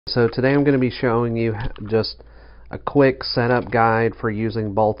So today I'm going to be showing you just a quick setup guide for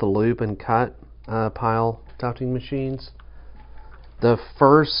using both the loop and cut pile tufting machines. The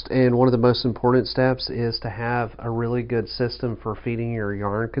first and one of the most important steps is to have a really good system for feeding your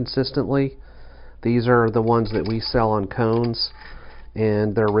yarn consistently. These are the ones that we sell on cones,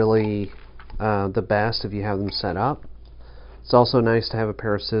 and they're really the best if you have them set up. It's also nice to have a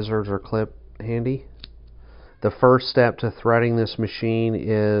pair of scissors or clip handy. The first step to threading this machine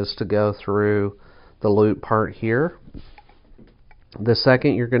is to go through the loop part here. The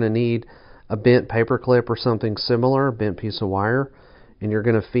second, you're going to need a bent paper clip or something similar, a bent piece of wire, and you're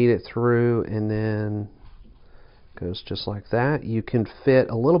going to feed it through, and then it goes just like that. You can fit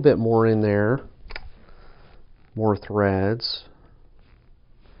a little bit more in there, more threads,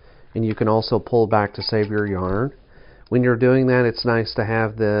 and you can also pull back to save your yarn. When you're doing that, it's nice to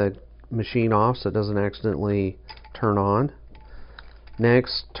have the machine off so it doesn't accidentally turn on.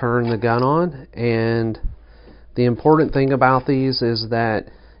 Next, turn the gun on, and the important thing about these is that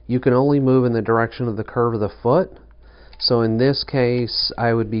you can only move in the direction of the curve of the foot. So in this case,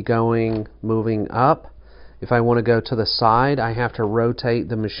 I would be moving up. If I want to go to the side, I have to rotate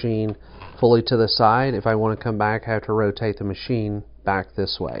the machine fully to the side. If I want to come back, I have to rotate the machine back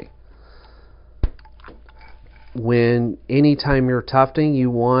this way. Anytime you're tufting, you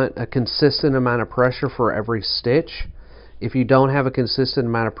want a consistent amount of pressure for every stitch. If you don't have a consistent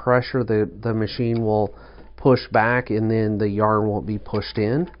amount of pressure, the machine will push back and then the yarn won't be pushed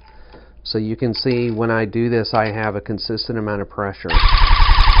in. So you can see when I do this, I have a consistent amount of pressure.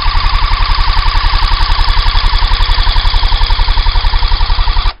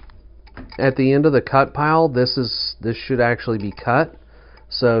 At the end of the cut pile, this should actually be cut.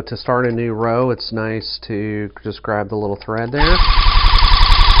 So to start a new row, it's nice to just grab the little thread there.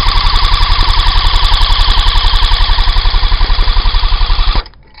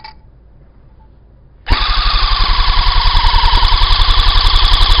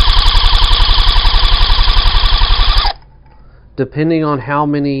 Depending on how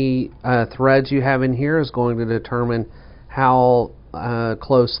many threads you have in here is going to determine how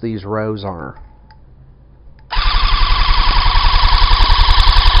close these rows are.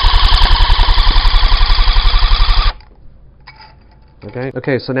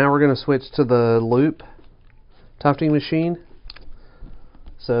 Okay, so now we're going to switch to the loop tufting machine.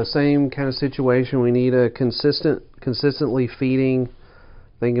 So same kind of situation. We need a consistently feeding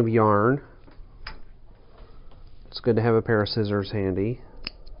thing of yarn. It's good to have a pair of scissors handy.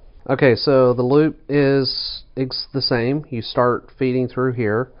 Okay, so the loop is the same. You start feeding through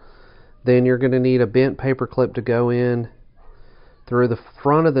here. Then you're going to need a bent paper clip to go in through the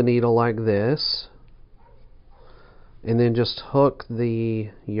front of the needle like this. And then just hook the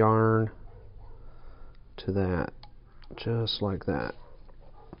yarn to that, just like that.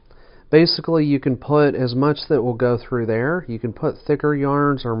 Basically, you can put as much that will go through there. You can put thicker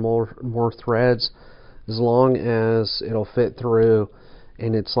yarns or more threads, as long as it'll fit through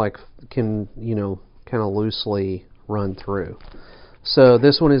and it's like can kind of loosely run through. So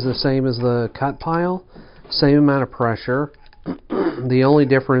this one is the same as the cut pile, same amount of pressure. The only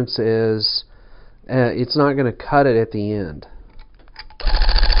difference is it's not going to cut it at the end.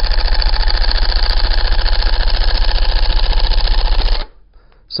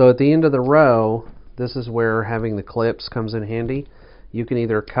 So at the end of the row, this is where having the clips comes in handy. You can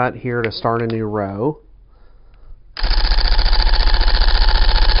either cut here to start a new row,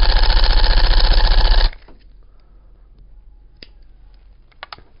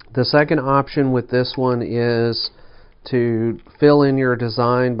 the second option with this one is to fill in your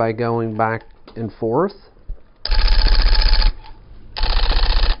design by going back and forth.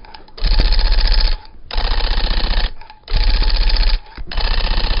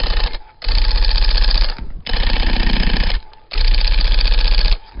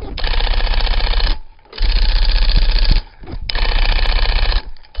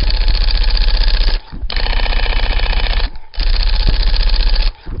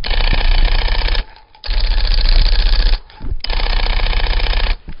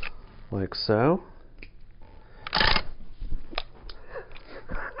 Like so.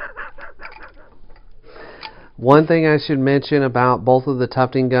 One thing I should mention about both of the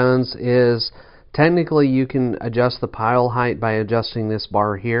tufting guns is technically you can adjust the pile height by adjusting this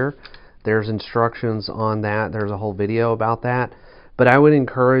bar here. There's instructions on that. There's a whole video about that. But I would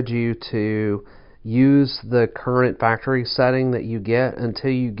encourage you to use the current factory setting that you get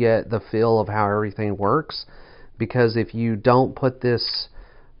until you get the feel of how everything works. Because if you don't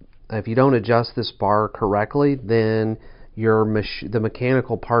adjust this bar correctly, then the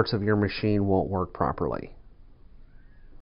mechanical parts of your machine won't work properly.